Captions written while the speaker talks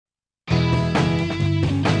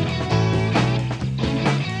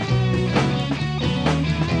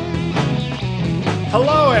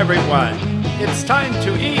everyone. It's time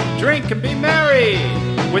to eat, drink, and be merry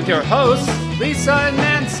with your hosts, Lisa and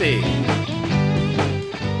Nancy.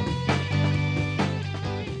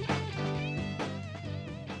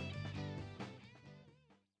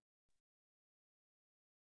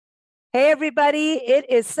 Hey, everybody. It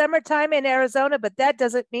is summertime in Arizona, but that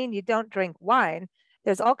doesn't mean you don't drink wine.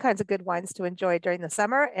 There's all kinds of good wines to enjoy during the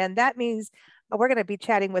summer, and that means we're going to be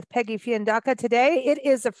chatting with Peggy Fiandaca today. It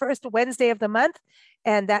is the first Wednesday of the month,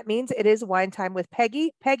 and that means it is wine time with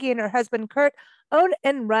Peggy. Peggy and her husband, Kurt, own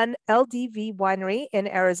and run LDV Winery in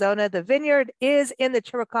Arizona. The vineyard is in the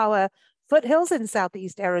Chiricahua foothills in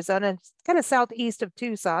southeast Arizona, kind of southeast of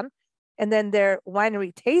Tucson. And then their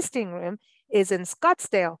winery tasting room is in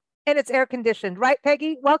Scottsdale, and it's air conditioned, right,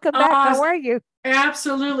 Peggy? Welcome back. How are you?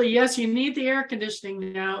 Absolutely. Yes, you need the air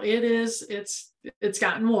conditioning now. It's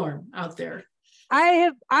gotten warm out there.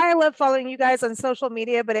 I love following you guys on social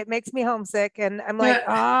media, but it makes me homesick. And I'm like,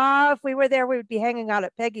 if we were there, we would be hanging out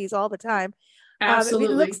at Peggy's all the time.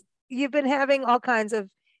 Absolutely. You've been having all kinds of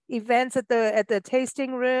events at the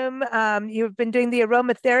tasting room. You've been doing the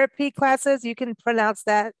aromatherapy classes. You can pronounce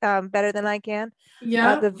that better than I can.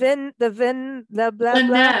 Yeah. The vin, blah, blah,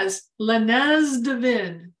 Lanez de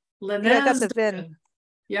Vin. Yeah, I got the vin.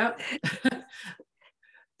 Yep.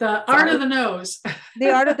 The art of the nose.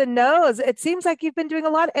 The art of the nose. It seems like you've been doing a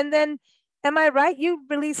lot. And then, am I right? You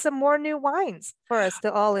released some more new wines for us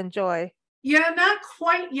to all enjoy. Yeah, not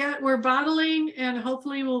quite yet. We're bottling and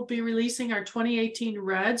hopefully we'll be releasing our 2018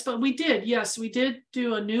 reds. But we did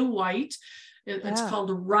do a new white. It's called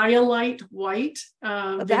Rhyolite White.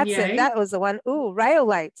 That's it. That was the one. Ooh,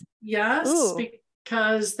 Rhyolite. Yes,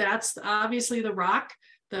 because that's obviously the rock,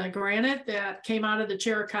 the granite that came out of the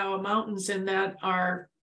Chiricahua Mountains and that are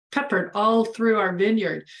peppered all through our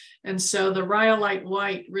vineyard. And so the Rhyolite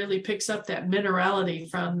White really picks up that minerality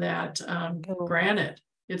from that granite.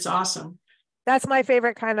 It's awesome. That's my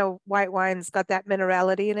favorite kind of white wine. It's got that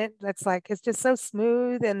minerality in it. That's like, it's just so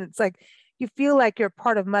smooth. And it's like, you feel like you're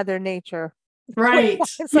part of Mother Nature. Right.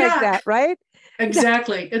 It's like that, right?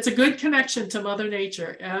 Exactly. It's a good connection to Mother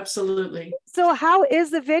Nature. Absolutely. So how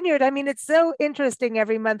is the vineyard? I mean, it's so interesting.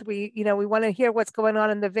 Every month we want to hear what's going on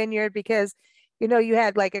in the vineyard because, you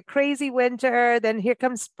had like a crazy winter, then here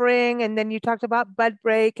comes spring, and then you talked about bud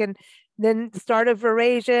break and then the start of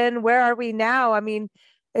veraison. Where are we now? I mean,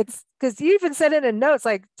 it's because you even said in a note, it's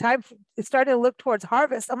like it's starting to look towards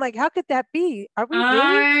harvest. I'm like, how could that be? Are we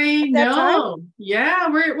really at that time? Yeah,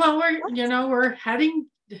 we're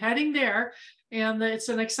heading there, and it's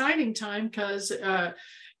an exciting time because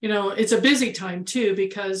it's a busy time too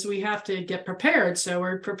because we have to get prepared. So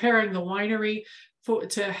we're preparing the winery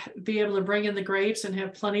to be able to bring in the grapes and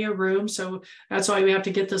have plenty of room. So that's why we have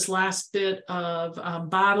to get this last bit of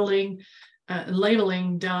bottling and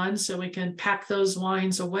labeling done so we can pack those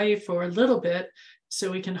wines away for a little bit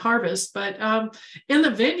so we can harvest. But in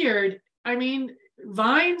the vineyard, I mean,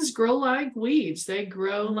 vines grow like weeds. They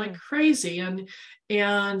grow like crazy. And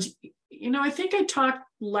I think I talked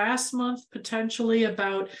last month potentially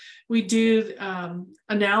about we do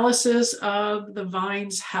analysis of the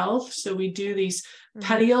vine's health. So we do these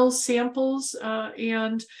petiole samples,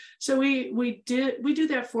 and so we do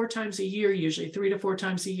that 4 times a year, usually 3 to 4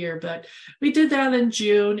 times a year. But we did that in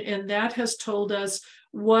June, and that has told us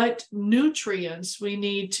what nutrients we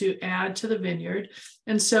need to add to the vineyard.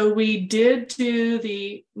 And so we did do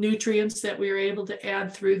the nutrients that we were able to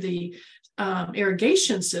add through the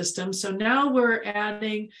irrigation system. So now we're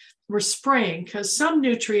spraying because some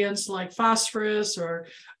nutrients like phosphorus or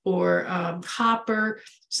copper,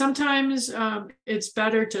 sometimes it's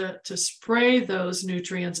better to spray those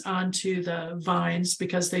nutrients onto the vines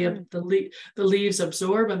because they have the leaves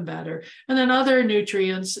absorb them better. And then other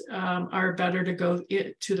nutrients are better to go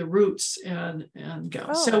to the roots and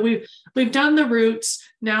go. So we've done the roots.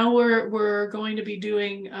 Now we're going to be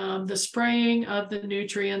doing the spraying of the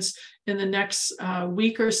nutrients in the next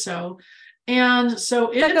week or so. And so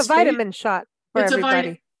it's like a vitamin shot for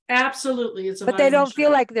everybody. Absolutely. But they don't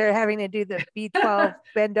feel like they're having to do the B12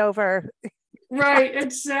 bend over. Right,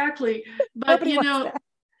 exactly. But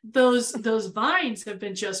those vines have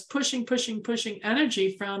been just pushing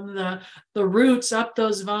energy from the roots up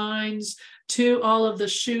those vines to all of the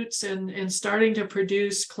shoots and starting to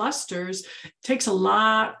produce clusters. It takes a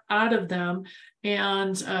lot out of them.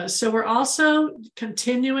 And so we're also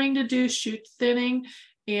continuing to do shoot thinning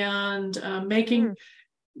and making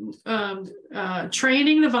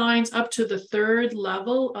training the vines up to the third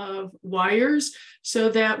level of wires so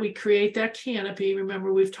that we create that canopy.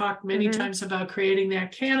 Remember, we've talked many times about creating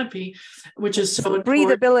that canopy, which is so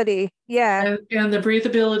important. Breathability. Yeah. And the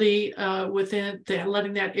breathability within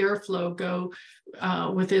letting that airflow go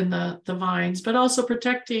within the vines, but also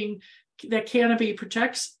protecting that canopy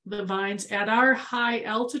protects the vines at our high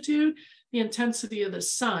altitude. The intensity of the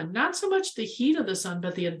sun, not so much the heat of the sun,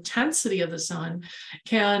 but the intensity of the sun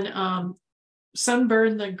can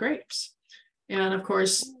sunburn the grapes. And of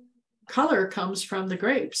course, color comes from the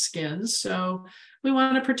grape skins. So we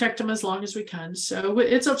want to protect them as long as we can. So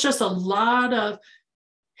it's just a lot of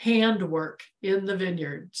handwork in the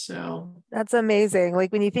vineyard. So that's amazing.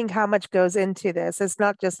 Like when you think how much goes into this, it's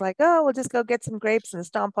not just like, oh, we'll just go get some grapes and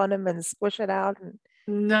stomp on them and squish it out and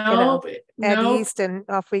add yeast and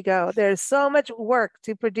off we go. There's so much work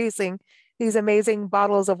to producing these amazing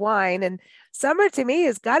bottles of wine. And summer to me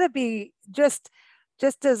has got to be just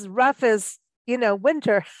as rough as,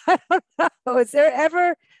 winter. I don't know. Is there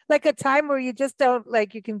ever like a time where you just don't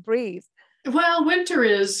you can breathe? Well, winter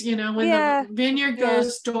is, when the vineyard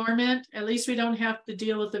goes dormant, at least we don't have to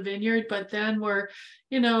deal with the vineyard, but then we're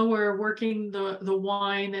working the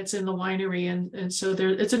wine that's in the winery. And so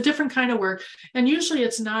it's a different kind of work. And usually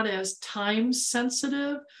it's not as time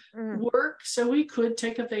sensitive work. So we could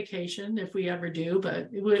take a vacation if we ever do, but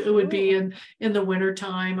it would be in the winter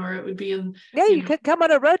time, or it would be in. Yeah, you could come on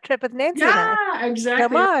a road trip with Nancy. Yeah, exactly.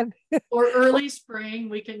 Come on. Or early spring,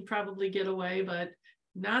 we can probably get away, but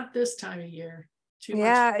not this time of year. Too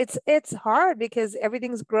much. It's hard because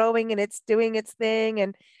everything's growing and it's doing its thing,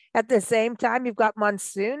 and at the same time you've got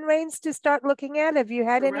monsoon rains to start looking at. Have you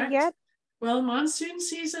had any yet? Well, monsoon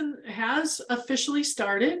season has officially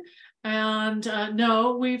started, and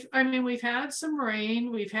no, we've had some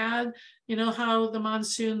rain. We've had, how the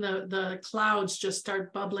monsoon, the clouds just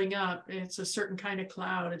start bubbling up. It's a certain kind of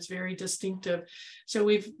cloud. It's very distinctive. So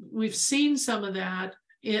we've seen some of that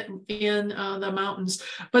in the mountains,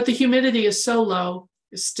 but the humidity is so low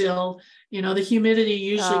still. The humidity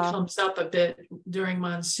usually comes up a bit during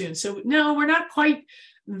monsoon. So no, we're not quite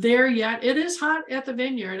there yet. It is hot at the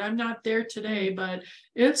vineyard. I'm not there today, but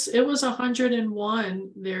it was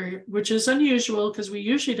 101 there, which is unusual because we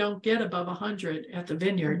usually don't get above 100 at the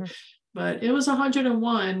vineyard. But it was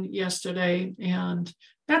 101 yesterday, and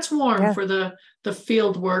that's warm for the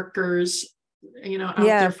field workers, out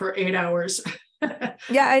there for 8 hours.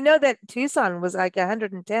 Yeah, I know that Tucson was like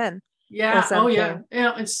 110. Yeah. Oh, yeah.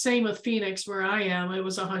 Yeah. And same with Phoenix, where I am. It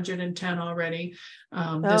was 110 already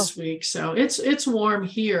this week. So it's warm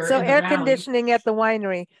here. So air conditioning at the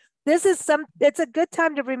winery. It's a good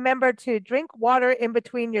time to remember to drink water in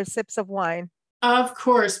between your sips of wine. Of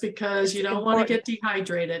course, because you don't want to get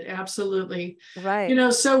dehydrated. Absolutely.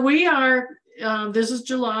 Right. So we are. This is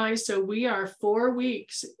July, so we are 4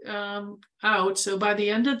 weeks out. So by the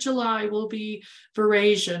end of July, we'll be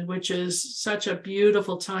veraison, which is such a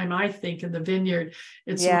beautiful time, I think, in the vineyard.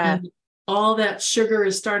 It's when all that sugar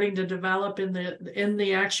is starting to develop in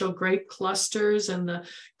the actual grape clusters, and the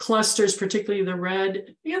clusters, particularly the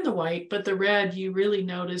red and the white, but the red, you really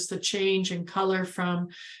notice the change in color from,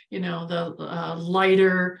 the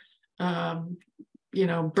lighter,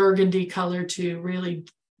 burgundy color to really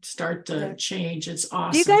start to change. It's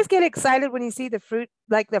awesome. Do you guys get excited when you see the fruit,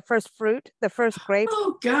 like the first grape?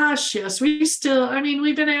 Oh gosh, yes. We've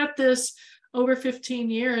been at this over 15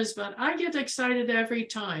 years, but I get excited every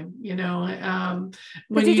time,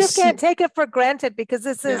 when you just can't take it for granted, because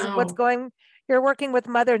this is you're working with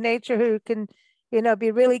Mother Nature, who can,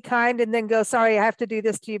 be really kind and then go, sorry, I have to do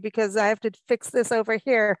this to you because I have to fix this over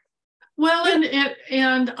here. Well,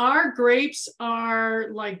 and our grapes are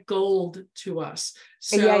like gold to us.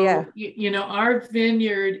 So, our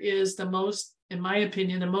vineyard is the most, in my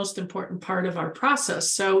opinion, the most important part of our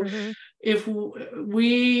process. So if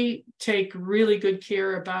we take really good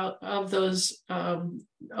care of those,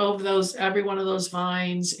 every one of those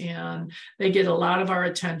vines, and they get a lot of our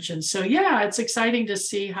attention. So it's exciting to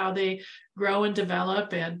see how they grow and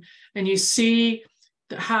develop, and you see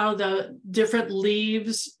how the different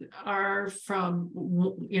leaves are from,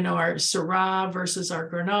 our Syrah versus our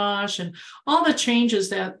Grenache, and all the changes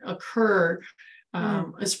that occur.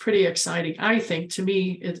 It's pretty exciting. I think, to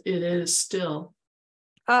me, it is still.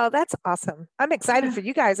 Oh, that's awesome. I'm excited for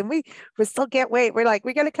you guys. And we still can't wait. We're like,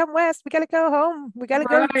 we got to come west. We got to go home. We got to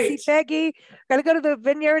go see Peggy. Got to go to the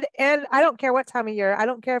vineyard. And I don't care what time of year. I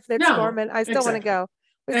don't care if it's dormant. I still want to go.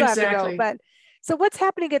 We still have to go. But So what's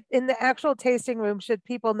happening in the actual tasting room should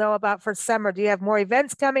people know about for summer? Do you have more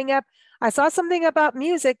events coming up? I saw something about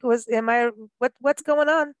music. What's going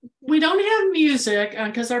on? We don't have music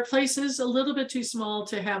because our place is a little bit too small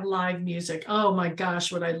to have live music. Oh my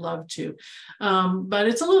gosh, would I love to. But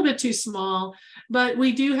it's a little bit too small. But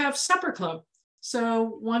we do have supper club.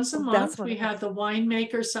 So once a month we have the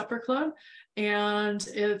winemaker supper club, and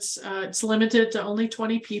it's limited to only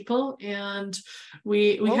 20 people, and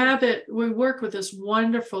we work with this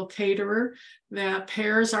wonderful caterer that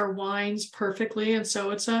pairs our wines perfectly, and so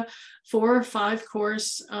it's a 4 or 5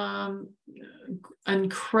 course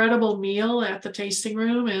incredible meal at the tasting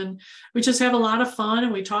room, and we just have a lot of fun,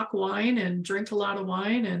 and we talk wine and drink a lot of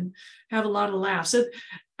wine and have a lot of laughs.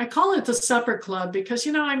 I call it the supper club because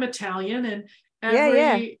I'm Italian, and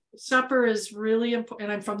every supper is really important,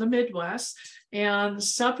 and I'm from the Midwest, and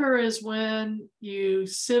supper is when you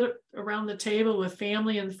sit around the table with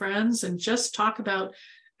family and friends and just talk about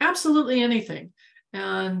absolutely anything.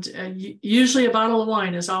 And usually a bottle of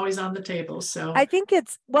wine is always on the table. So I think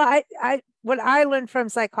it's, well, what I learned from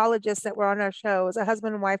psychologists that were on our show was a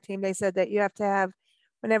husband and wife team. They said that you have to have,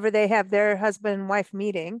 whenever they have their husband and wife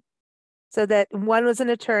meeting, so that one was an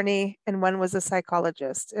attorney and one was a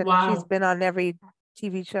psychologist. And she's been on every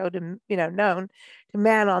TV show known to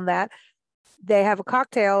man on that. They have a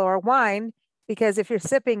cocktail or a wine because if you're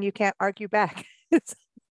sipping, you can't argue back.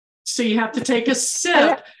 So you have to take a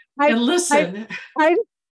sip and listen. And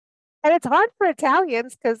it's hard for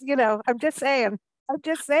Italians because, I'm just saying.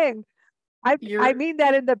 I mean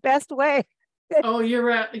that in the best way. Oh, you're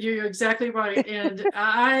right. You're exactly right. And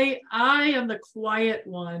I am the quiet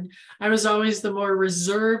one. I was always the more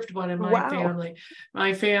reserved one in my family.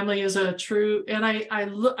 My family is a true, and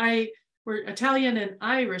we're Italian and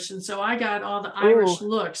Irish, and so I got all the Irish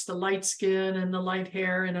looks, the light skin and the light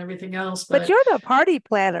hair and everything else. But you're the party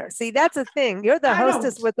planner. See, that's the thing. You're the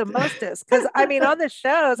hostess with the mostest. Because on the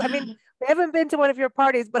shows, we haven't been to one of your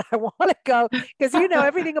parties, but I want to go because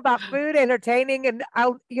everything about food, entertaining, and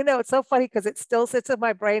it's so funny because it still sits in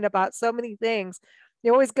my brain about so many things.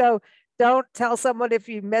 You always go, don't tell someone if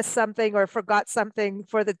you missed something or forgot something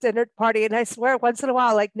for the dinner party. And I swear once in a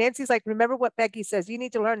while, like Nancy's like, remember what Peggy says, you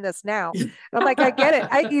need to learn this now. And I'm like, I get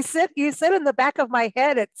it. You sit in the back of my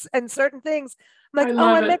head and certain things. I'm like,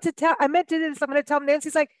 I meant to do this. I'm going to tell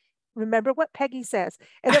Nancy's like, remember what Peggy says.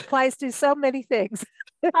 And it applies to so many things.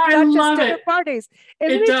 I love just dinner parties.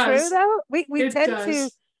 Isn't it true though? We tend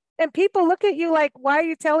to, and people look at you like, why are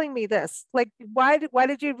you telling me this? Like, why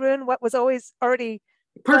did you ruin what was always already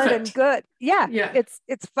perfect and good? Yeah.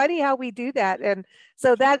 It's funny how we do that. And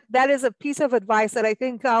so that is a piece of advice that I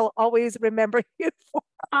think I'll always remember you for.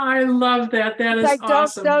 I love that. That is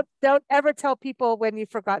awesome. Don't ever tell people when you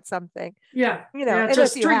forgot something. Yeah.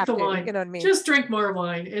 Just drink the wine. You know what I mean? Just drink more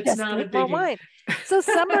wine. It's not a biggie. More wine. So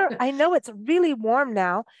summer, I know it's really warm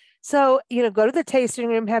now. So, go to the tasting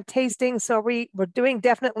room, have tasting. So we're doing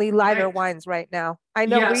definitely lighter wines right now. I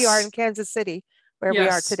know we are in Kansas City where we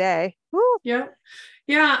are today. Woo. Yeah.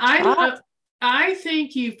 Yeah. I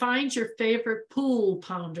think you find your favorite pool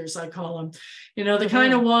pounders, I call them, the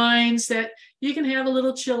kind of wines that you can have a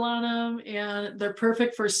little chill on them, and they're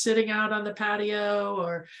perfect for sitting out on the patio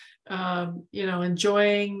or,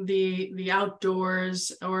 enjoying the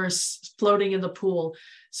outdoors or floating in the pool.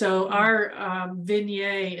 So our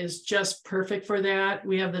Viognier is just perfect for that.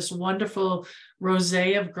 We have this wonderful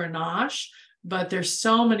rosé of Grenache, but there's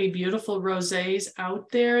so many beautiful rosés out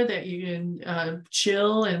there that you can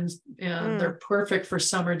chill and they're perfect for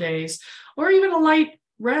summer days, or even a light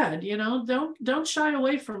red. Don't shy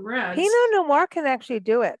away from reds. Pinot Noir can actually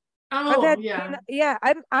do it. Oh yeah.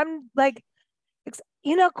 I'm like,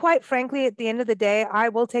 quite frankly, at the end of the day, I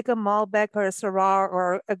will take a Malbec or a Syrah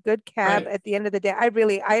or a good cab. At the end of the day,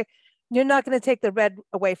 you're not going to take the red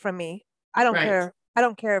away from me. I don't care. I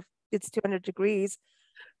don't care if it's 200 degrees.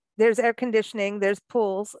 There's air conditioning, there's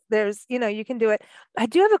pools, there's, you can do it. I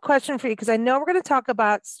do have a question for you because I know we're going to talk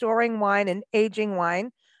about storing wine and aging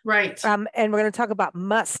wine. Right. And we're going to talk about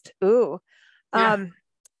must. Ooh.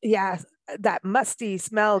 That musty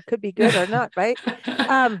smell could be good or not, right?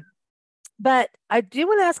 But I do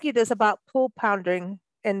want to ask you this about pool pounding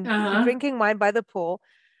and drinking wine by the pool.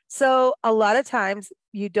 So a lot of times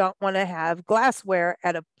you don't want to have glassware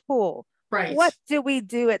at a pool. Right. What do we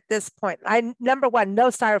do at this point? Number one, no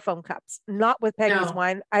styrofoam cups. Not with Peggy's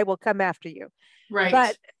wine. I will come after you.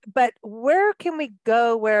 Right. But where can we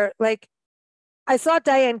go where, like, I saw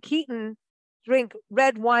Diane Keaton drink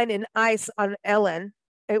red wine and ice on Ellen.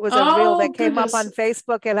 It was a reel that came up on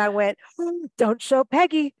Facebook, and I went, "Don't show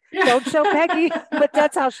Peggy. Don't show Peggy." But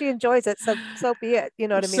that's how she enjoys it. So be it. You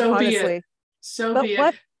know what I mean? So honestly. So be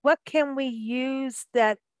it. what can we use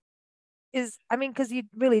that is, I mean, because you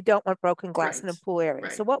really don't want broken glass in a Right, pool area.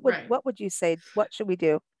 So right, right. what would you say? What should we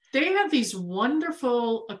do? They have these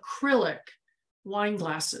wonderful acrylic wine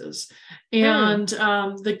glasses. And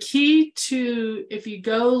the key to, if you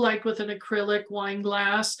go like with an acrylic wine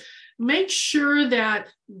glass, make sure that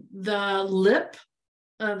the lip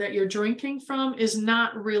that you're drinking from is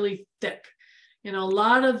not really thick. You know, a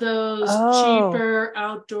lot of those cheaper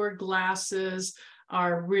outdoor glasses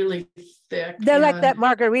are really thick. They're like that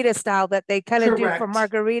margarita style that they kind of do for Correct.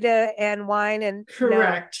 margarita and wine and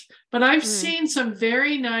Correct. But I've seen some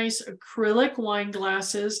very nice acrylic wine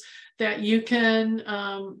glasses that you can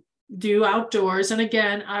do outdoors. And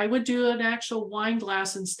again, I would do an actual wine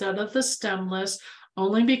glass instead of the stemless,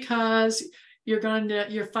 only because you're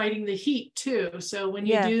fighting the heat too. So when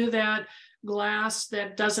you do that glass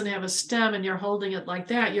that doesn't have a stem and you're holding it like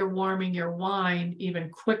that, you're warming your wine even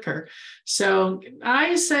quicker. So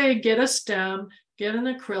I say get a stem, get an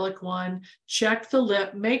acrylic one, check the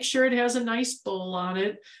lip, make sure it has a nice bowl on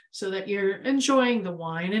it so that you're enjoying the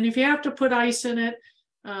wine. And if you have to put ice in it,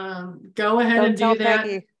 go ahead and do that.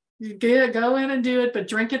 Peggy. Go ahead and do it, but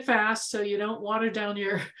drink it fast so you don't water down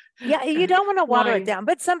your you don't want to water it down.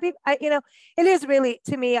 But some people, it is really,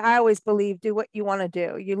 to me, I always believe, do what you want to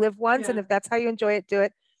do. You live once, and if that's how you enjoy it, do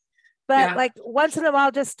it. But like once in a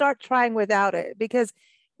while, just start trying without it, because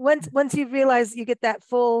once you realize you get that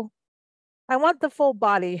full, I want the full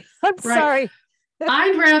body. I'm sorry.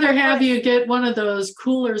 I'd rather have you get one of those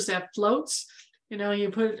coolers that floats. You know,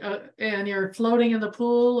 you put and you're floating in the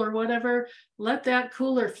pool or whatever, let that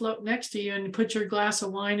cooler float next to you and put your glass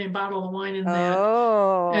of wine and bottle of wine in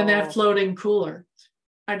that floating cooler.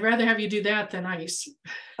 I'd rather have you do that than ice.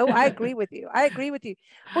 I agree with you.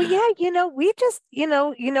 Well, we just,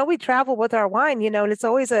 we travel with our wine, and it's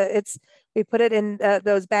always we put it in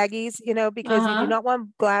those baggies, because you do not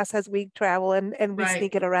want glass as we travel and we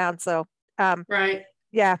sneak it around. So,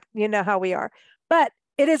 yeah, you know how we are. But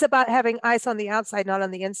it is about having ice on the outside, not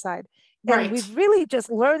on the inside. And we've really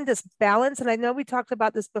just learned this balance. And I know we talked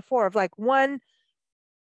about this before, of like one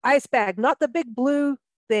ice bag, not the big blue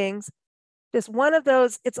things, just one of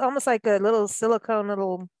those. It's almost like a little silicone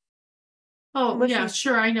little. Oh, mushy. Yeah,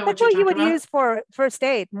 sure. I know what you would use for first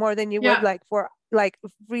aid more than you would like for like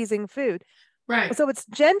freezing food. Right. So it's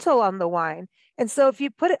gentle on the wine. And so if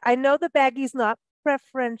you put it, I know the baggie's not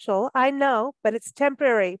preferential, I know, but it's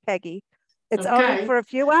temporary, Peggy. It's only for a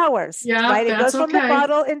few hours. Yeah, right. It goes from the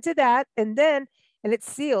bottle into that, and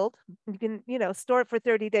it's sealed. You can, store it for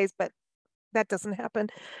 30 days, but that doesn't happen.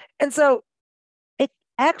 And so it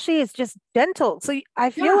actually is just gentle. So I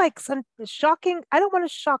feel like some shocking. I don't want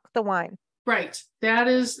to shock the wine. Right.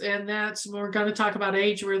 That's, we're going to talk about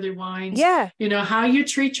age-worthy wines. Yeah. How you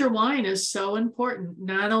treat your wine is so important,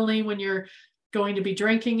 not only when you're going to be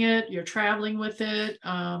drinking it, you're traveling with it,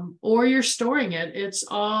 or you're storing it. It's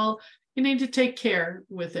all, you need to take care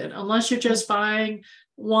with it. Unless you're just buying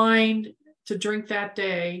wine to drink that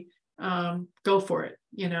day, go for it.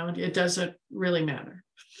 It doesn't really matter.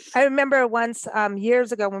 I remember once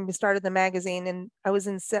years ago when we started the magazine, and I was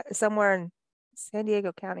in somewhere in San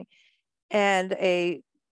Diego County, and I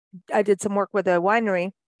did some work with a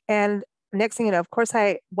winery, and next thing you know, of course,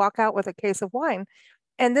 I walk out with a case of wine.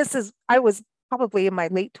 And I was probably in my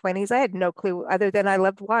late 20s. I had no clue other than I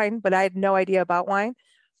loved wine, but I had no idea about wine.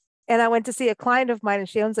 And I went to see a client of mine, and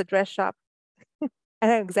she owns a dress shop. I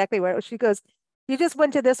know exactly where it was. She goes, "You just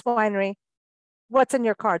went to this winery. What's in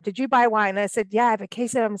your car? Did you buy wine?" And I said, "Yeah, I have a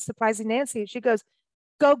case of, I'm surprising Nancy." She goes,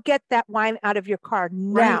 "Go get that wine out of your car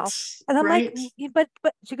now." And I'm like, but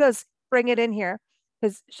she goes, "Bring it in here,"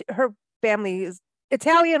 because her family is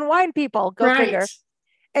Italian wine people. Go figure.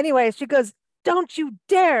 Anyway, she goes, "Don't you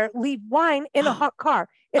dare leave wine in a hot car.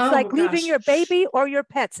 It's like leaving your baby or your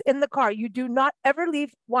pets in the car. You do not ever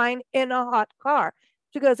leave wine in a hot car."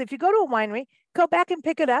 She goes, "If you go to a winery, go back and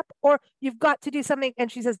pick it up, or you've got to do something." And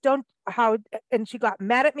she says, and she got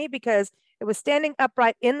mad at me because it was standing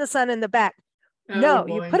upright in the sun in the back. No,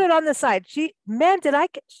 you put it on the side. She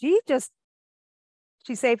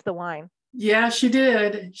saved the wine. Yeah, she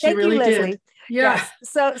did. She Thank really you, Leslie. did. Yeah.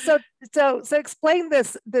 Yes. So explain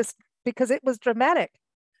this because it was dramatic.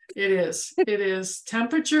 It is. It is.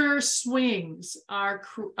 Temperature swings are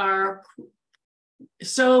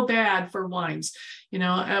so bad for wines.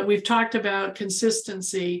 We've talked about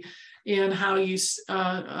consistency in how you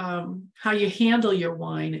handle your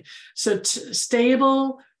wine. So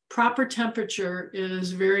stable, proper temperature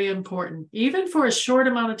is very important, even for a short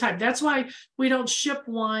amount of time. That's why we don't ship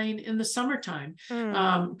wine in the summertime,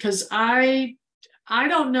 because I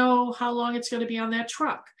don't know how long it's going to be on that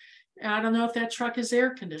truck. I don't know if that truck is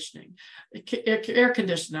air conditioned.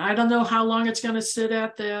 I don't know how long it's going to sit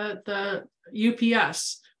at the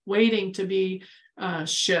UPS waiting to be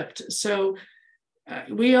shipped. So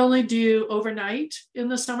we only do overnight in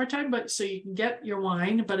the summertime, but so you can get your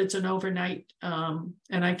wine, but it's an overnight, and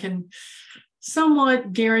I can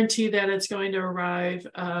somewhat guarantee that it's going to arrive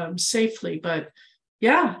safely. But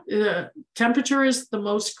yeah, temperature is the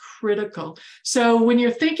most critical. So when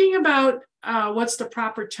you're thinking about what's the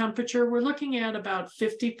proper temperature, we're looking at about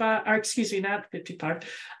 55, or excuse me, not 55.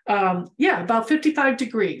 About 55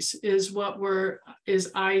 degrees is what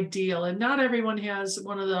is ideal. And not everyone has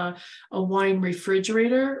a wine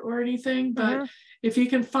refrigerator or anything, but if you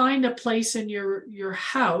can find a place in your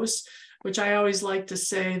house, which I always like to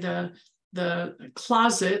say the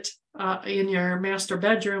closet in your master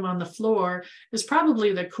bedroom on the floor is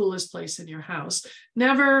probably the coolest place in your house.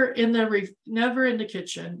 Never in the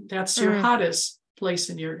kitchen. That's your hottest place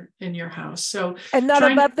in your house. So and not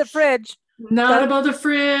above the fridge. Not above the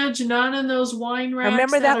fridge. Not in those wine racks. I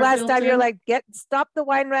remember that last time you're like, stop the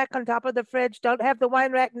wine rack on top of the fridge. Don't have the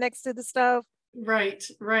wine rack next to the stove. Right.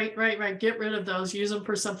 Get rid of those, use them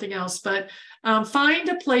for something else. But find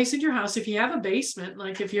a place in your house. If you have a basement,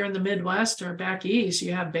 like if you're in the Midwest or back East,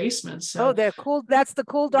 you have basements. So they're cool. That's the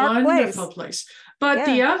cool, dark wonderful place. But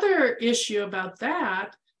the other issue about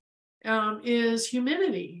that is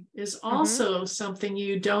humidity is also something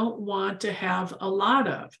you don't want to have a lot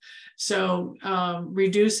of. So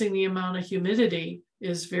reducing the amount of humidity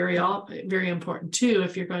is very important too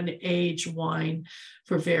if you're going to age wine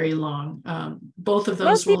for very long. Both of those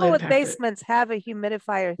Most will people with impact basements have a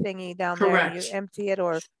humidifier thingy down Correct. there. You empty it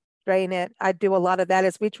or drain it. I do a lot of that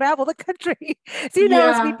as we travel the country. So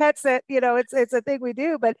as we pet sit, it's a thing we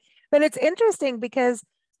do. But it's interesting because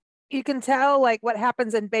you can tell like what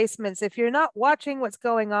happens in basements. If you're not watching what's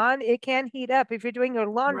going on, it can heat up. If you're doing your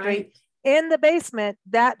laundry in the basement,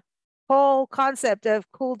 that whole concept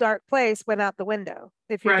of cool, dark place went out the window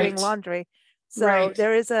if you're doing laundry. So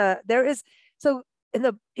there is so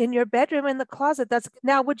in your bedroom, in the closet,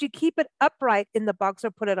 now, would you keep it upright in the box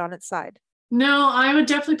or put it on its side? No, I would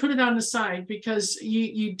definitely put it on the side because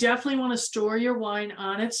you definitely want to store your wine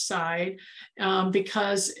on its side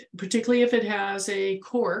because particularly if it has a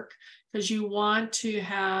cork, because you want to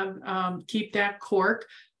keep that cork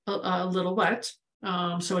a little wet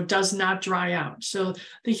so it does not dry out. So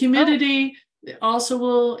the humidity also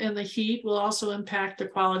will, and the heat will also impact the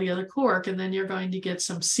quality of the cork, and then you're going to get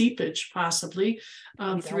some seepage possibly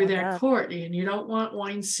through that cork, and you don't want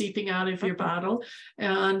wine seeping out of your bottle,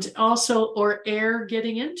 and also or air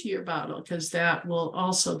getting into your bottle because that will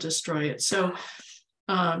also destroy it. So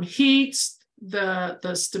heats,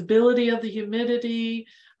 the stability of the humidity,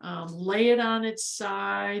 lay it on its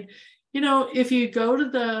side. If you go to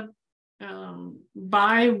the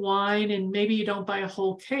buy wine and maybe you don't buy a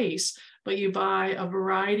whole case, but you buy a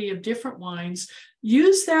variety of different wines,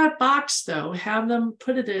 use that box though, have them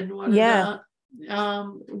put it in one of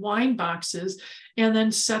the wine boxes and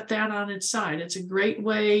then set that on its side. It's a great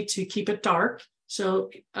way to keep it dark.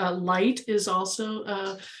 So light is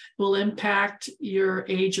also will impact your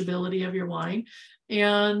ageability of your wine.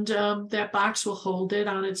 And that box will hold it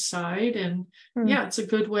on its side. And it's a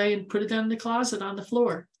good way, and put it in the closet on the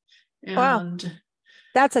floor. And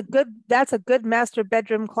that's a good master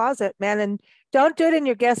bedroom closet, man. And don't do it in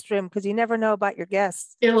your guest room because you never know about your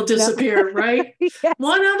guests. It'll disappear, right? Yes.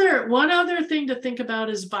 One other thing to think about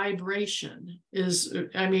is vibration.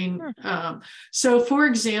 So for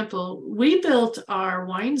example, we built our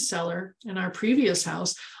wine cellar in our previous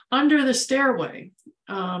house under the stairway,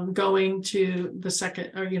 going to the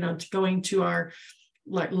second, or going to our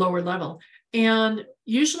lower level. And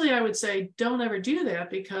usually I would say, don't ever do that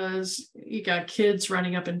because you got kids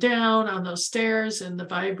running up and down on those stairs and the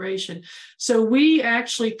vibration. So we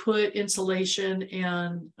actually put insulation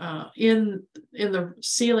and in the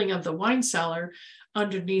ceiling of the wine cellar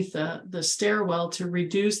underneath the stairwell to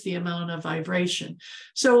reduce the amount of vibration.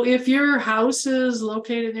 So if your house is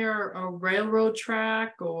located near a railroad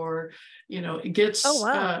track or, it gets,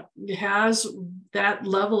 has that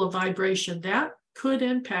level of vibration, that could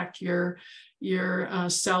impact your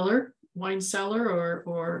wine cellar,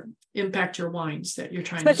 or impact your wines that you're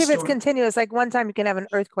trying especially to store. If it's continuous, like one time you can have an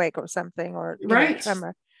earthquake or something, or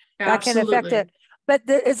tremor. That can Absolutely. affect it. But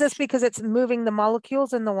is this because it's moving the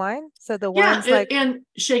molecules in the wine? So the wine's and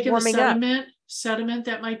shaking the sediment up.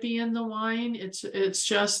 that might be in the wine. It's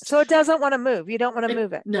just, so it doesn't want to move. You don't want to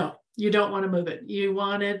move it. No, you don't want to move it. You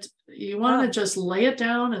want to just lay it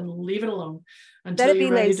down and leave it alone until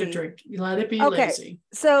you're ready to drink. You let it be lazy.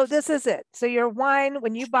 So this is it. So your wine,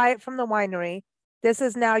 when you buy it from the winery, This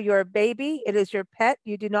is now your baby. It is your pet.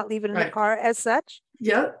 You do not leave it in the car as such.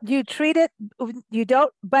 Yep. You treat it, you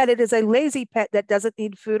don't, but it is a lazy pet that doesn't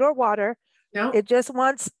need food or water. Nope. It just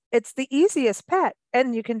wants, it's the easiest pet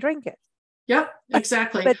and you can drink it. Yep,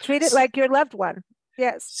 exactly. But treat it like your loved one.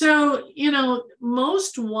 Yes. So,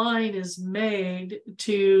 most wine is made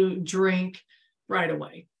to drink right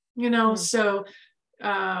away, so,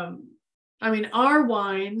 our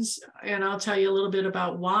wines, and I'll tell you a little bit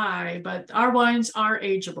about why, but our wines are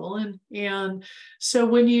ageable. And so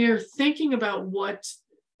when you're thinking about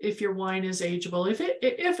if your wine is ageable,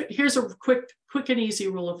 if here's a quick and easy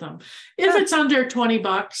rule of thumb. If it's under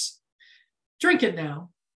 $20, drink it now.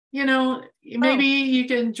 Maybe you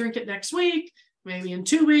can drink it next week, maybe in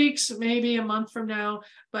 2 weeks, maybe a month from now,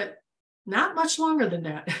 but not much longer than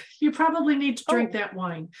that. You probably need to drink that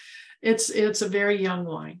wine. It's a very young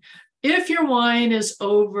wine. If your wine is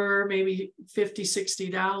over maybe $50,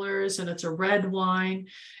 $60 and it's a red wine,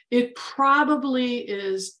 it probably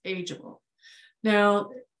is ageable. Now,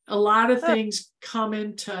 a lot of things come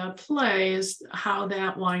into play is how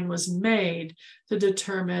that wine was made to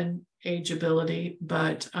determine ageability.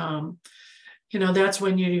 But, that's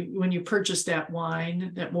when you purchase that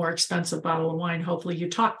wine, that more expensive bottle of wine, hopefully you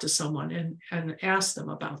talk to someone and ask them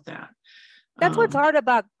about that. That's what's hard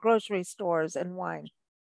about grocery stores and wine.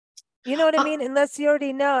 You know what I mean? Unless you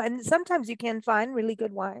already know. And sometimes you can find really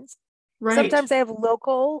good wines. Right. Sometimes they have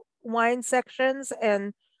local wine sections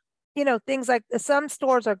and, things like some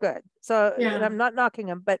stores are good. So and I'm not knocking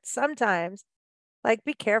them, but sometimes like,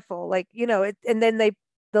 be careful, like, and then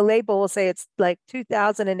the label will say it's like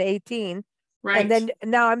 2018. Right. And then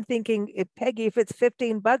now I'm thinking, Peggy, if it's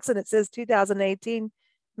 $15 and it says 2018,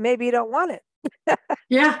 maybe you don't want it.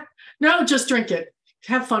 Yeah. No, just drink it.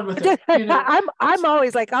 Have fun with it. I'm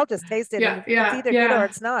always like, I'll just taste it. Yeah, it's either good or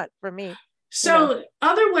it's not for me. So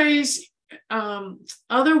other ways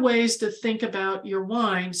to think about your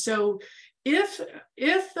wine. So if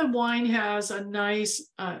the wine has a nice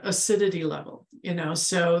acidity level,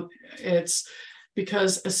 so it's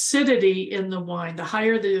because acidity in the wine, the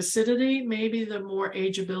higher the acidity, maybe the more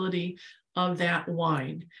ageability of that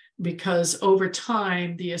wine, because over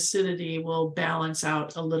time the acidity will balance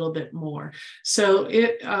out a little bit more. So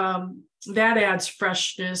that adds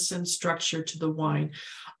freshness and structure to the wine.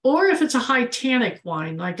 Or if it's a high tannic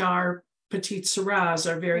wine, like our Petite Syrahs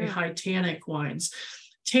are very high tannic wines.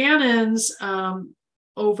 Tannins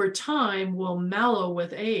over time will mellow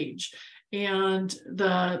with age, and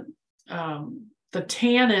the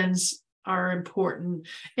tannins are important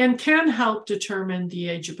and can help determine the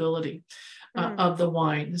ageability of the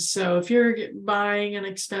wine. So if you're buying an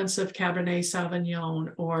expensive Cabernet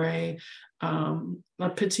Sauvignon or a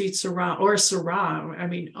Petite Syrah or a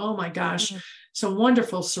Syrah, oh my gosh, some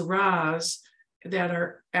wonderful Syrahs that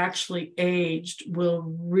are actually aged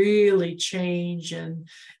will really change in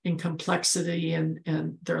complexity, and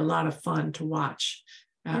they're a lot of fun to watch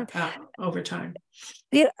over time.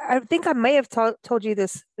 Yeah, I think I may have told you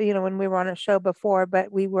this, when we were on a show before,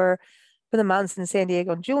 but we were in the mountains in San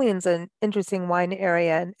Diego, and Julian's an interesting wine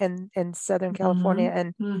area in Southern California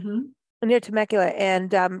and near Temecula.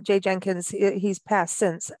 And Jay Jenkins, he's passed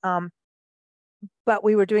since. But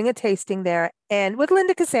we were doing a tasting there, and with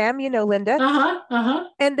Linda Kassam, Linda.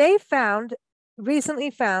 And they recently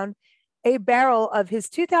found a barrel of his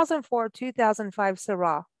 2004, 2005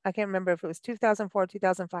 Syrah. I can't remember if it was 2004,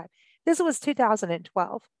 2005. This was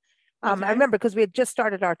 2012. I remember because we had just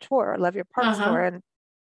started our tour, Love Your Parks tour, and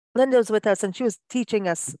Linda was with us, and she was teaching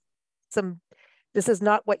us this is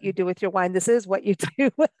not what you do with your wine. This is what you do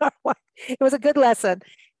with our wine. It was a good lesson.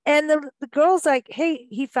 And the girl's like, hey,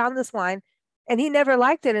 he found this wine and he never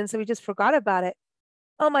liked it. And so we just forgot about it.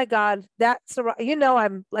 Oh my God, that Syrah,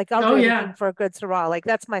 I'm like, I'll do anything for a good Syrah. Like,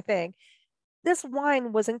 that's my thing. This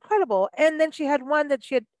wine was incredible. And then she had one that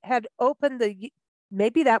she had opened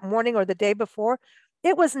maybe that morning or the day before.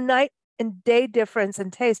 It was night and day difference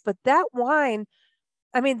in taste. But that wine,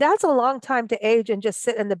 that's a long time to age and just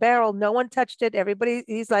sit in the barrel. No one touched it.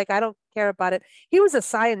 He's like, I don't care about it. He was a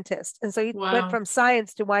scientist. And so he went from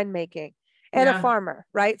science to winemaking and a farmer,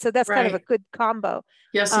 right? So that's kind of a good combo.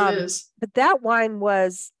 Yes, it is. But that wine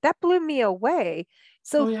that blew me away.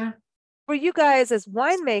 So for you guys as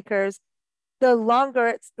winemakers, the longer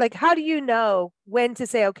it's like, how do you know when to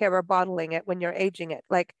say, okay, we're bottling it when you're aging it?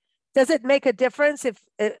 Like, does it make a difference if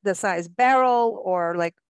the size barrel or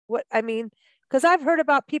like what? Because I've heard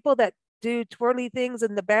about people that do twirly things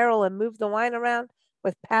in the barrel and move the wine around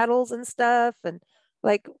with paddles and stuff. And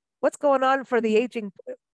like, what's going on for the aging?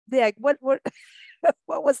 Like, what?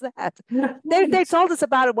 What was that? They told us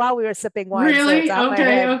about it while we were sipping wine. So Really? it's out my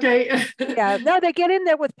Okay, head. okay. Yeah, no, they get in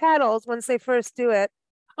there with paddles once they first do it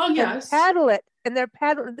Oh, and yes. paddle it. And they're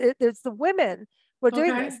paddling. There's the women were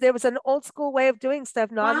doing Okay. this. There was an old school way of doing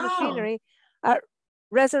stuff, non-machinery.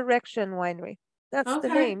 Resurrection Winery. That's the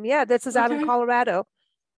Okay. name. Yeah, this is out in Okay. Colorado.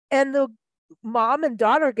 And the mom and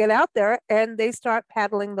daughter get out there and they start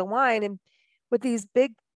paddling the wine and with these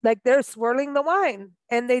big, like they're swirling the wine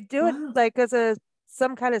and they do it Wow. like as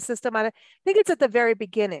some kind of system on it. I think it's at the very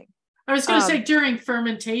beginning. I was going to say during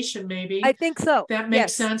fermentation, maybe. I think so. That makes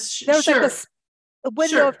Yes. sense. There was Sure. like a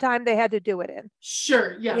window of time they had to do it in.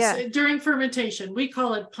 Sure. Yes. Yeah. During fermentation, we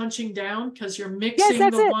call it punching down because you're mixing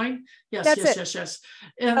the wine. Yes. That's yes. it. Yes. Yes.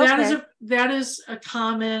 And that is a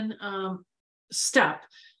common step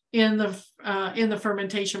in the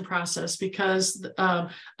fermentation process because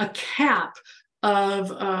a cap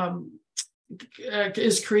of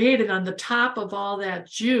is created on the top of all that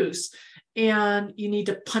juice. And you need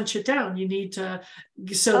to punch it down. You need to,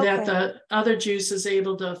 so that the other juice is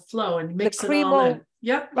able to flow and mix it all in.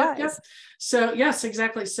 Yep. So yes,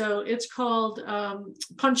 exactly. So it's called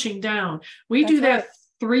punching down. We do that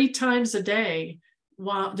 3 times a day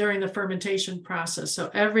during the fermentation process. So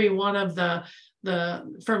every one of the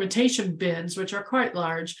fermentation bins, which are quite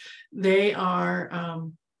large, they are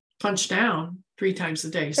punched down 3 times a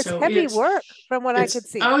day. It's so heavy work from what I could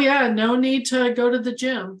see. Oh yeah, no need to go to the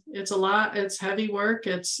gym. It's a lot. It's heavy work.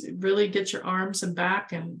 It's really get your arms and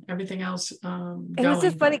back and everything else going. It was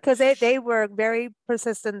just funny because they were very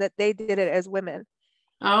persistent that they did it as women.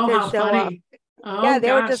 Oh, how funny. Oh, yeah,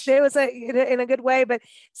 they were just, it was in a good way. But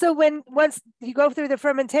so once you go through the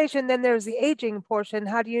fermentation, then there's the aging portion.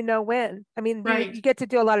 How do you know when? I mean, you get to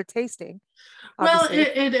do a lot of tasting. Obviously.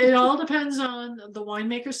 Well, it all depends on the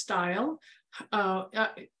winemaker style.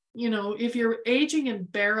 If you're aging in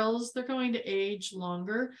barrels, they're going to age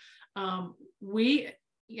longer.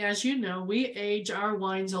 As you know, we age our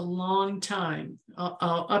wines a long time,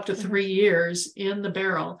 up to 3 years in the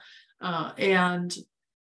barrel. And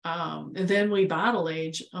then we bottle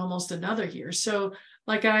age almost another year. So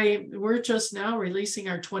we're just now releasing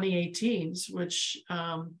our 2018s, which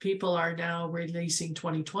people are now releasing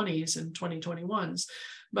 2020s and 2021s.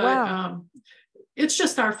 But it's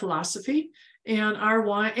just our philosophy, and our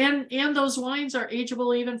wine and those wines are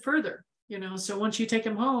ageable even further. So once you take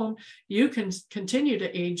them home, you can continue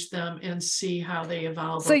to age them and see how they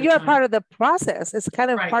evolve. So you're part of the process. It's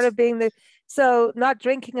kind of part of being so not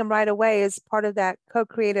drinking them right away is part of that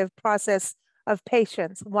co-creative process of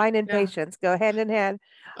patience. Wine and patience go hand in hand.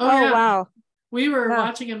 Wow. We were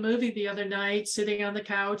watching a movie the other night, sitting on the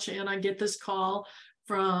couch, and I get this call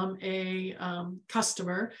from a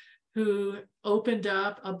customer who opened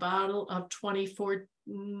up a bottle of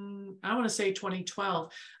 2012,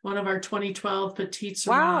 one of our 2012 Petite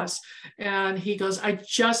Sirahs. And he goes, I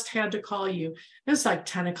just had to call you. It's like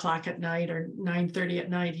 10 o'clock at night or 9:30 at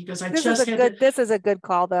night. He goes, this is a good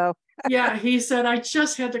call though. Yeah, he said, I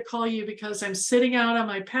just had to call you because I'm sitting out on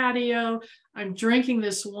my patio. I'm drinking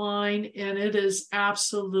this wine and it is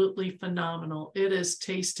absolutely phenomenal. It is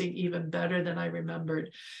tasting even better than I remembered.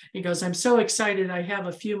 He goes, I'm so excited. I have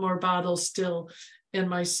a few more bottles still in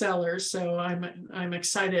my cellar. So I'm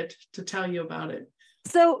excited to tell you about it.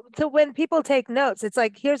 So when people take notes, it's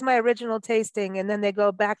like, here's my original tasting. And then they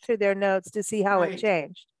go back to their notes to see how it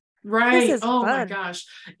changed. Right. Oh my gosh.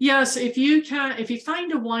 Yes. If you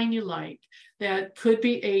find a wine you like that could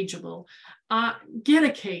be ageable, get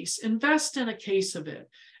a case, invest in a case of it.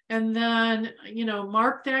 And then,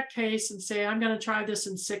 mark that case and say, I'm going to try this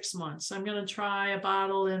in 6 months. I'm going to try a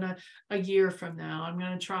bottle in a year from now. I'm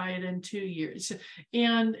going to try it in 2 years.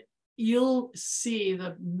 And you'll see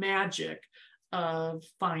the magic of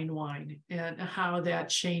fine wine and how that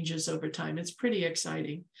changes over time. It's pretty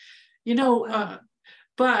exciting.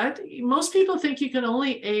 But most people think you can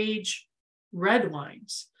only age red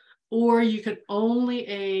wines, or you could only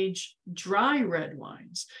age dry red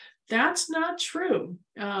wines. That's not true.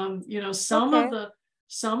 Some of the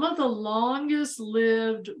longest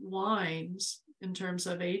lived wines in terms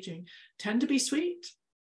of aging tend to be sweet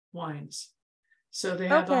wines. So they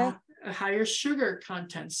have a higher sugar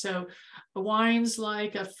content. So wines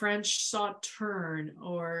like a French Sauterne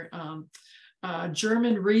or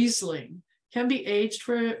German Riesling can be aged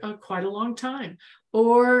for quite a long time.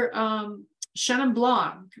 Or Chenin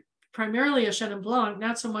Blanc, primarily a Chenin Blanc,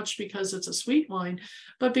 not so much because it's a sweet wine,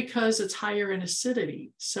 but because it's higher in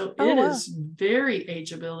acidity. So it is very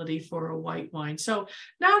ageability for a white wine. So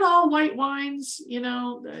not all white wines,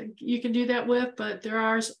 you can do that with, but there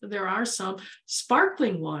are some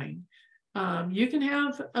sparkling wine. You can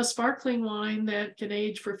have a sparkling wine that can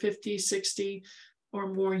age for 50, 60, or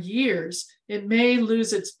more years. It may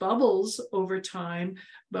lose its bubbles over time,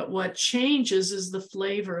 but what changes is the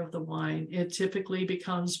flavor of the wine. It typically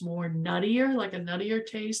becomes more nuttier, like a nuttier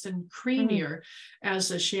taste, and creamier as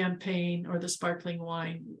the champagne or the sparkling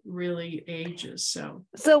wine really ages.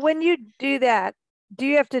 So when you do that, do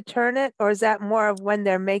you have to turn it, or is that more of when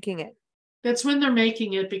they're making it? That's when they're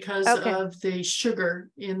making it because Okay. of the sugar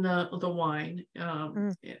in the wine,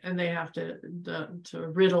 and they have to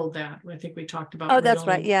riddle that. I think we talked about. Oh, that's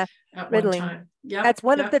right. riddling Yeah, at riddling. one time. Yeah, That's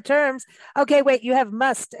one of the terms. Okay, wait, you have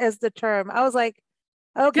must as the term. I was like,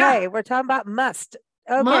 okay, we're talking about must.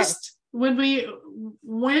 Okay. Must. When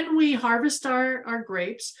we harvest our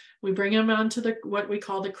grapes, we bring them onto what we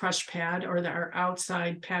call the crush pad, or our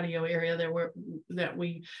outside patio area that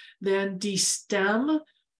we then destem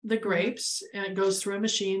the grapes, and it goes through a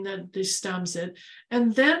machine that destems it.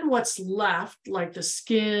 And then what's left, like the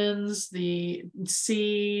skins, the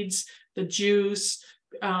seeds, the juice,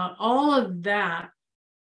 all of that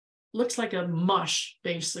looks like a mush,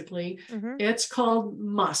 basically. It's called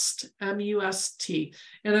must, M-U-S-T.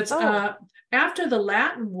 And it's after the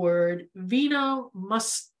Latin word vino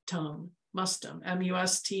mustum,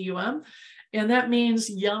 M-U-S-T-U-M. And that means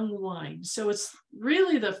young wine. So it's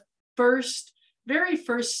really the very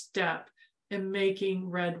first step in making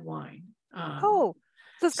red wine. So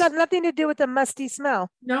it's got nothing to do with the musty smell.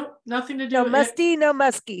 No, nothing to do no with musty, no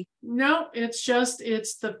musky. No, it's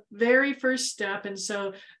the very first step. And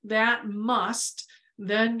so that must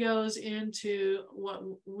then goes into what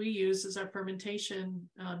we use as our fermentation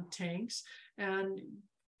tanks, and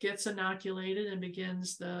gets inoculated and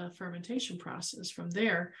begins the fermentation process from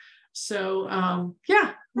there. So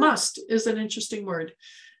must is an interesting word.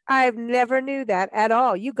 I've never knew that at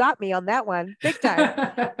all. You got me on that one, big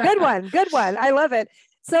time. Good one. I love it.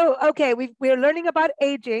 So, okay, we're learning about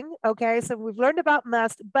aging. Okay, so we've learned about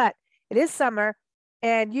must, but it is summer,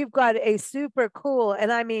 and you've got a super cool,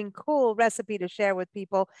 and I mean cool, recipe to share with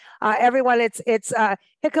people. Everyone, it's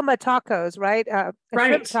jicama tacos, right?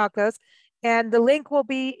 Shrimp tacos, and the link will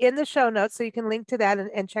be in the show notes, so you can link to that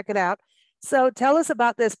and check it out. So tell us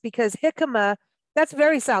about this, because jicama, that's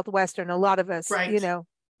very Southwestern. A lot of us,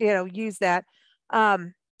 use that.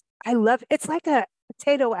 I love, it's like a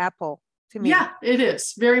potato apple to me. Yeah, it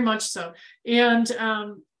is very much so. And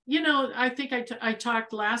I think I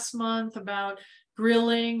talked last month about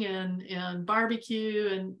grilling and barbecue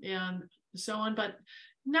and so on, but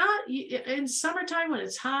not in summertime when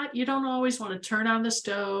it's hot. You don't always want to turn on the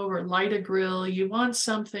stove or light a grill. You want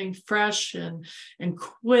something fresh and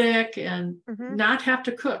quick and not have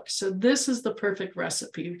to cook. So this is the perfect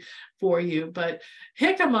recipe for you. But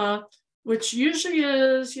jicama, which usually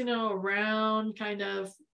is a round kind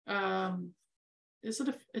of it's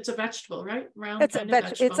a vegetable, right? Round it's kind a of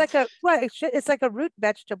vegetable. It's like a root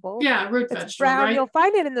vegetable. Yeah, root vegetable. Brown. Right? You'll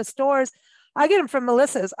find it in the stores. I get them from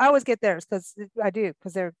Melissa's. I always get theirs because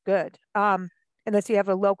they're good. Unless you have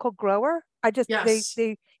a local grower.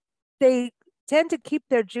 They tend to keep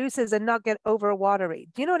their juices and not get over watery.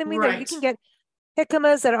 Do you know what I mean? Right. You can get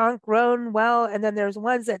jicamas that aren't grown well, and then there's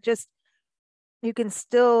ones that just you can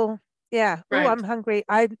still. Yeah. Right. Oh, I'm hungry.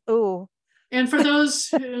 And for those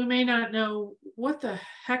who may not know, what the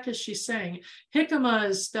heck is she saying? Jicama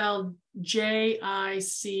is spelled J-I-C-M-A,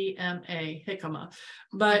 jicama.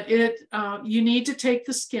 But you need to take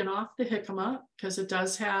the skin off the jicama because it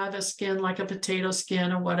does have a skin like a potato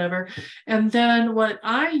skin or whatever. And then what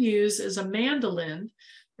I use is a mandolin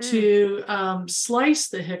to slice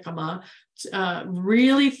the jicama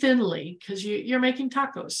really thinly, because you're making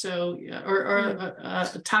tacos, so or a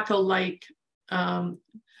taco-like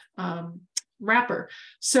wrapper.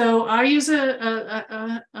 So I use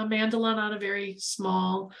a mandolin on a very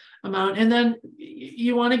small amount, and then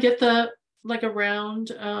you want to get like a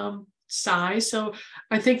round size. So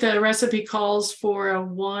I think the recipe calls for a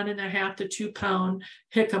 1.5 to 2 pound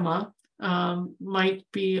jicama. Might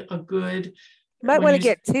be a good. Might want to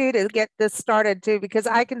get two to get this started too, because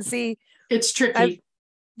I can see it's tricky.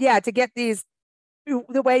 To get these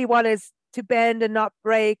the way you want is to bend and not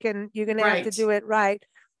break, and you're going to have to do it right.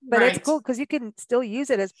 But it's cool because you can still use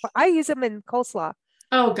it I use them in coleslaw.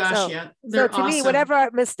 Oh gosh, yeah. They're so to me, whatever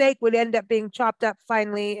mistake would end up being chopped up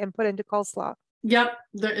finely and put into coleslaw. Yep,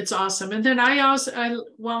 it's awesome. And then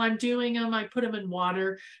while I'm doing them, I put them in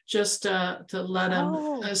water just to let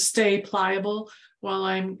them stay pliable while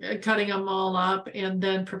I'm cutting them all up and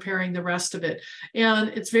then preparing the rest of it. And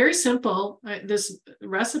it's very simple. This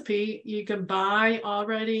recipe, you can buy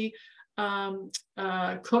already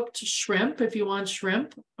cooked shrimp if you want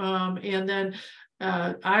shrimp, and then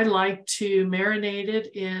I like to marinate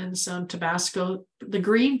it in some Tabasco, the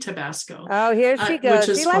green Tabasco. Oh, here she goes.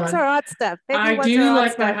 She likes her hot stuff. Peggy I wants do her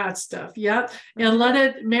like hot my stuff. hot stuff. Yep. And let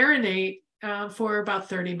it marinate for about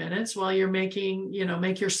 30 minutes while you're making,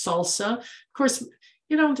 make your salsa. Of course,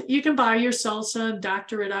 you can buy your salsa and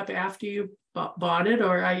doctor it up after you bought it,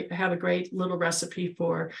 or I have a great little recipe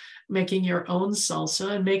for making your own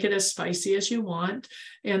salsa and make it as spicy as you want,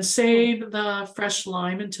 and save the fresh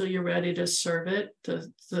lime until you're ready to serve it,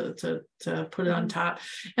 to put it on top.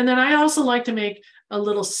 And then I also like to make a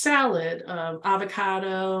little salad of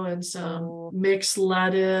avocado and some mixed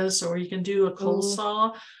lettuce, or you can do a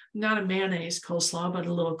coleslaw, not a mayonnaise coleslaw, but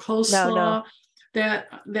a little coleslaw.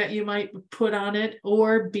 That you might put on it,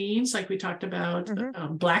 or beans, like we talked about.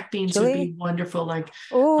 Black beans would be wonderful. Like,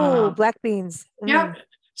 black beans. Yeah.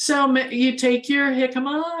 So you take your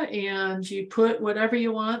jicama and you put whatever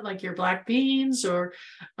you want, like your black beans, or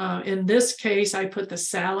in this case, I put the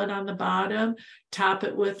salad on the bottom, top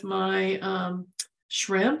it with my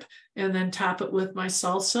shrimp, and then top it with my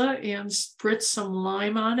salsa and spritz some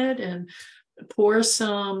lime on it and pour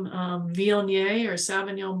some Viognier or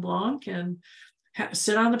Sauvignon Blanc and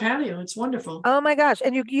sit on the patio. It's wonderful. Oh my gosh.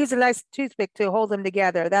 And you use a nice toothpick to hold them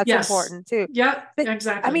together. That's important too. Yeah,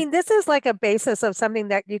 exactly. I mean, this is like a basis of something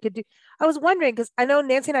that you could do. I was wondering, because I know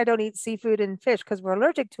Nancy and I don't eat seafood and fish because we're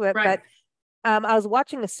allergic to it, but I was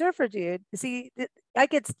watching a surfer dude. See, I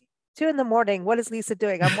get 2 in the morning. What is Lisa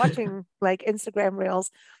doing? I'm watching like Instagram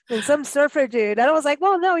reels and some surfer dude. And I was like,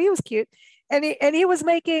 well, no, he was cute. And he was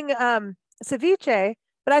making ceviche,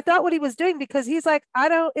 but I thought what he was doing, because he's like,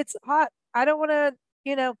 it's hot. I don't want to,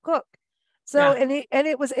 cook. So, and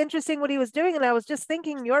it was interesting what he was doing. And I was just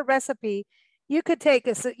thinking, your recipe, you could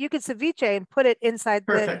ceviche and put it inside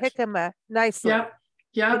the jicama nicely.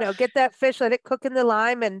 Yeah. Get that fish, let it cook in the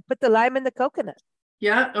lime, and put the lime in the coconut.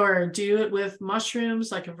 Yeah, or do it with mushrooms,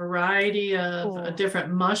 like a variety of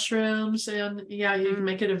different mushrooms, and you can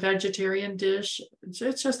make it a vegetarian dish.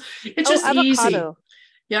 It's just easy.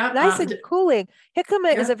 Yeah, nice and cooling.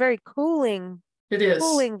 Jicama is a very cooling. It is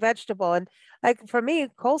cooling vegetable, and like for me,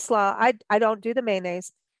 coleslaw, I don't do the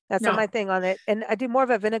mayonnaise. That's not my thing on it, and I do more of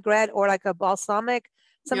a vinaigrette or like a balsamic.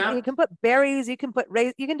 Something you can put berries, you can put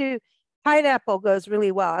you can do pineapple goes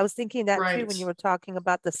really well. I was thinking that too when you were talking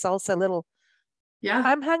about the salsa. Little. Yeah,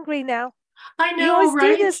 I'm hungry now. I know. You always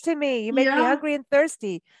do this to me. You make me hungry and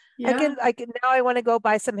thirsty. Yeah. I can now. I want to go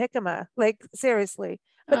buy some jicama. Like seriously,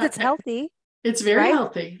 but it's healthy. It's very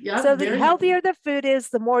healthy. Yeah. So the healthier the food is,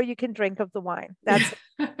 the more you can drink of the wine. That's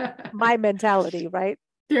my mentality, right?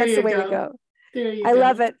 That's the way to go. There you go. I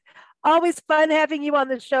love it. Always fun having you on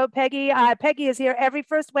the show, Peggy. Peggy is here every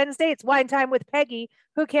first Wednesday. It's Wine Time with Peggy.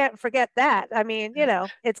 Who can't forget that? I mean,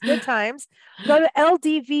 it's good times. Go to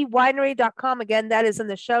ldvwinery.com. Again, that is in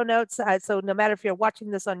the show notes. So no matter if you're watching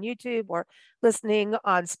this on YouTube or listening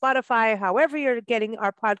on Spotify, however you're getting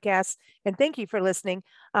our podcasts, and thank you for listening,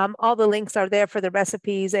 all the links are there for the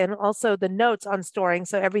recipes and also the notes on storing.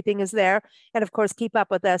 So everything is there. And of course, keep up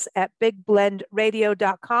with us at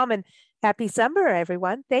bigblendradio.com. And happy summer,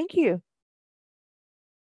 everyone. Thank you.